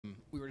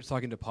were just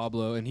talking to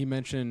Pablo, and he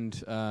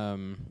mentioned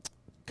kind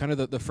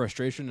of the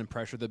frustration and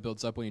pressure that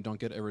builds up when you don't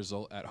get a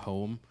result at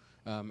home,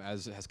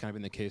 as has kind of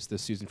been the case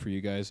this season for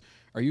you guys.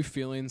 Are you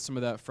feeling some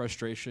of that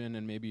frustration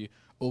and maybe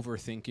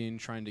overthinking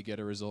trying to get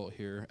a result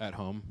here at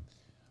home?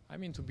 I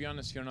mean, to be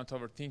honest, you're not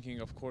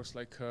overthinking. Of course,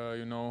 like,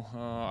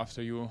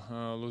 after you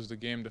lose the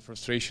game, the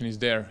frustration is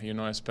there,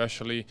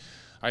 especially,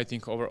 I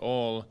think,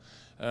 overall,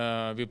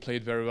 we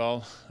played very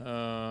well.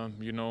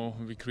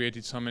 We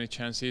created so many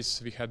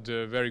chances. We had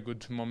very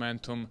good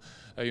momentum,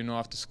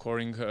 after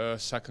scoring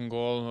second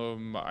goal.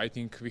 I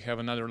think we have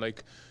another,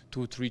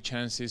 2-3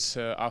 chances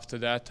after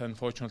that.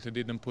 Unfortunately,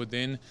 didn't put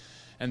in.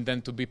 And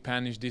then to be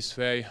punished this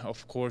way,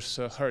 of course,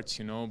 hurts,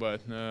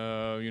 but,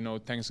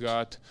 thanks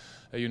God,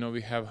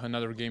 we have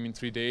another game in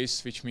 3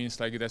 days, which means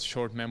that's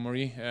short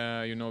memory.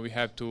 We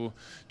have to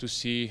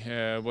see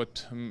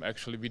what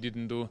actually we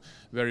didn't do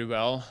very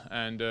well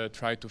and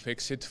try to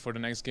fix it for the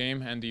next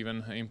game and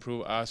even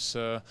improve us,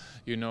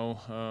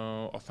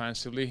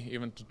 offensively,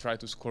 even to try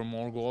to score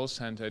more goals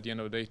and at the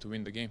end of the day to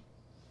win the game.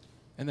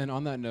 And then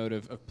on that note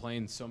of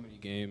playing so many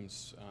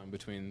games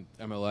between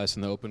MLS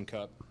and the Open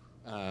Cup,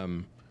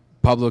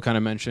 Pablo kind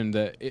of mentioned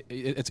that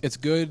it's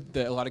good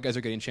that a lot of guys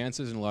are getting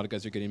chances and a lot of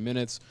guys are getting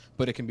minutes,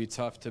 but it can be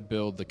tough to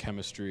build the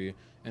chemistry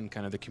and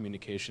kind of the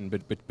communication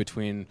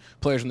between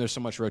players when there's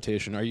so much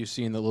rotation. Are you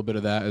seeing a little bit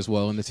of that as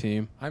well in the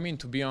team? I mean,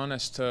 to be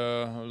honest,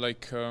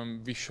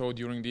 we showed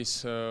during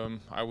this,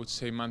 I would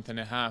say, month and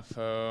a half,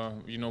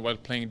 while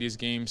playing these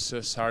games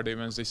Saturday,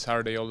 Wednesday,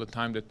 Saturday, all the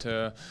time, that,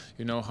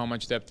 how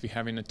much depth we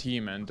have in the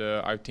team. And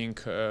I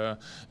think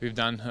we've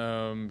done,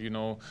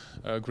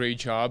 a great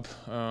job,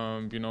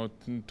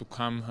 to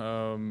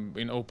come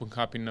in Open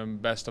Cup in the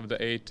best of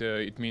the 8.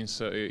 It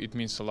means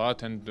a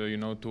lot. And,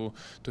 to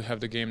have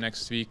the game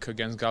next week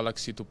against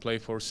Galaxy to play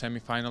for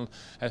semi-final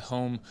at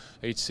home,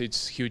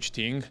 it's huge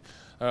thing.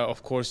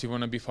 Of course, you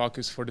want to be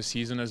focused for the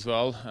season as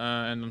well,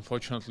 and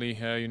unfortunately,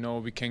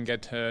 we can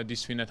get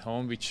this win at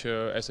home, which,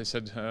 as I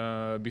said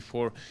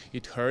before,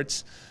 it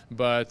hurts.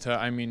 But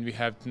we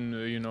have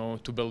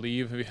to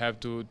believe, we have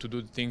to do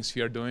the things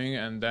we are doing,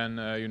 and then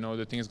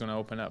the thing is going to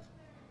open up.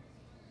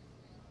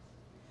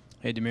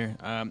 Hey, Damir.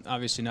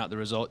 Obviously, not the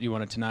result you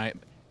wanted tonight.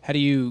 How do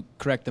you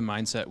correct the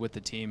mindset with the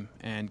team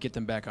and get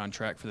them back on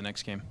track for the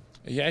next game?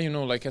 Yeah,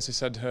 as I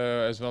said,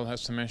 as well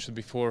as I mentioned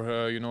before,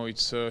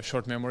 it's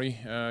short memory.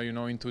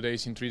 In 2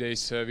 days, in 3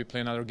 days, we play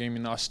another game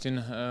in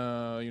Austin.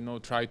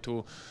 Try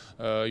to,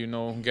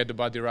 get the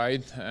body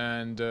right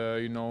and,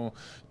 to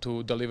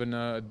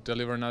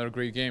deliver another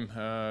great game.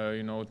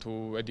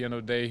 To at the end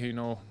of the day,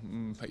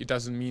 it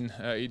doesn't mean,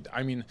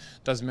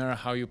 doesn't matter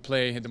how you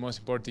play. The most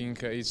important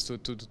thing is to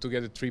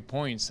get the 3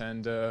 points.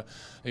 And, I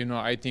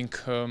think,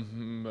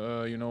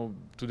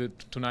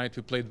 tonight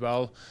we played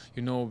well.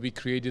 We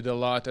created a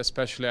lot.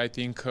 Especially, I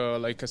think,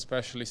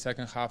 especially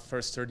second half,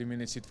 first 30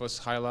 minutes, it was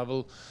high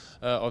level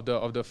of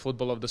the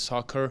football, of the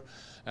soccer.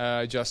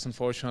 Just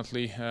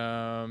unfortunately,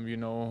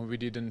 we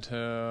didn't,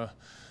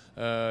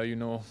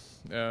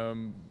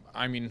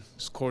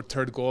 score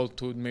third goal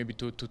to maybe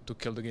to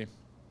kill the game.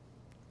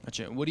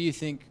 Gotcha. What do you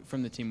think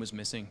from the team was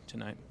missing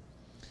tonight?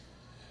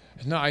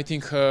 No, I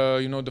think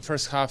the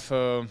first half,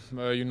 the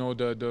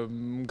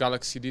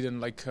Galaxy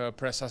didn't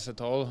press us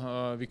at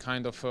all. We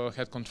kind of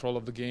had control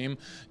of the game.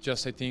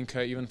 Just I think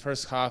even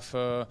first half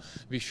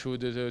we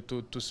should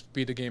to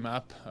speed the game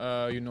up,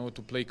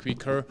 to play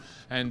quicker,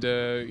 and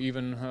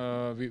even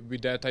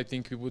with that I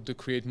think we would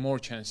create more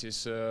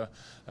chances,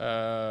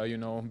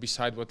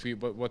 beside what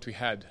we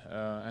had.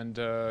 And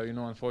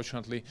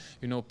unfortunately,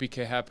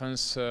 PK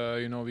happens.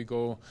 We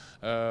go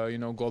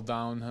goal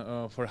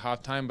down for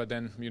halftime, but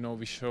then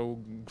we show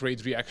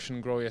great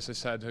reaction, as I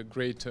said, a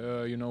great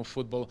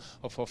football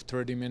of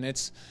 30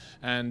 minutes,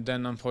 and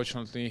then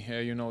unfortunately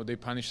they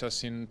punished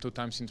us 2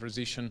 times in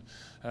transition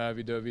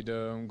with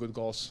good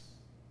goals.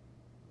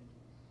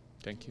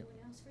 Thank you.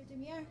 Anyone else for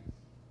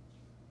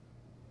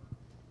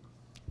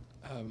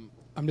Damir?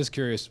 I'm just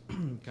curious,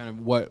 kind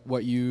of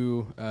what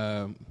you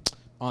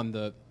on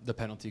the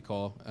penalty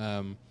call,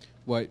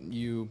 what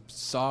you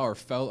saw or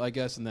felt, I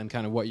guess, and then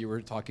kind of what you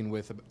were talking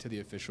to the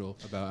official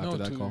about after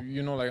that call.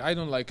 I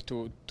don't like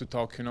to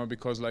talk,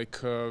 because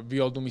we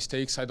all do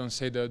mistakes. I don't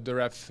say that the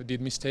ref did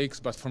mistakes,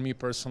 but for me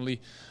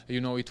personally,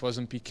 it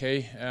wasn't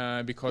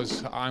PK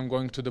because I'm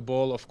going to the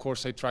ball. Of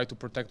course, I try to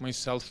protect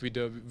myself with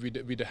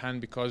the hand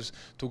because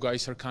 2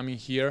 guys are coming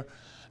here.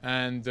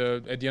 And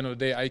at the end of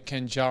the day, I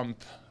can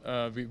jump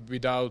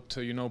without,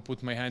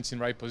 put my hands in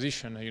right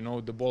position.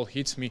 The ball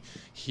hits me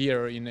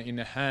here in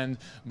the hand,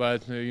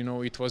 but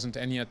it wasn't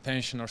any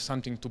attention or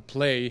something to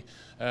play,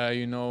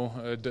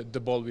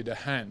 the ball with the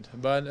hand.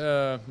 But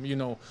ref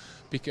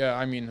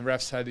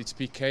said it's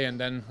PK, and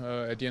then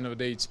at the end of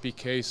the day, it's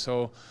PK.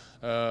 So.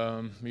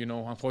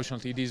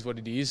 Unfortunately, it is what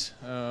it is,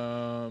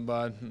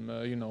 but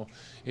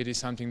it is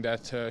something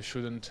that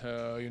shouldn't,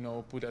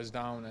 put us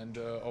down and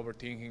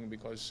overthinking,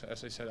 because,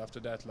 as I said, after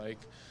that,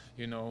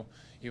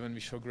 even we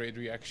show great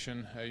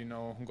reaction,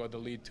 got the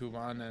lead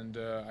 2-1, and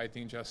I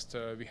think just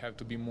we have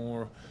to be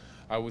more,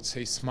 I would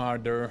say,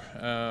 smarter,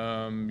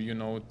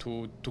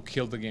 to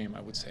kill the game,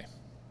 I would say.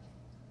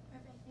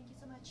 Perfect. Thank you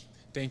so much.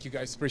 Thank you,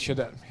 guys. Appreciate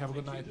that. Have a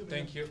good night.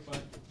 Thank you. Bye.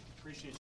 Appreciate you.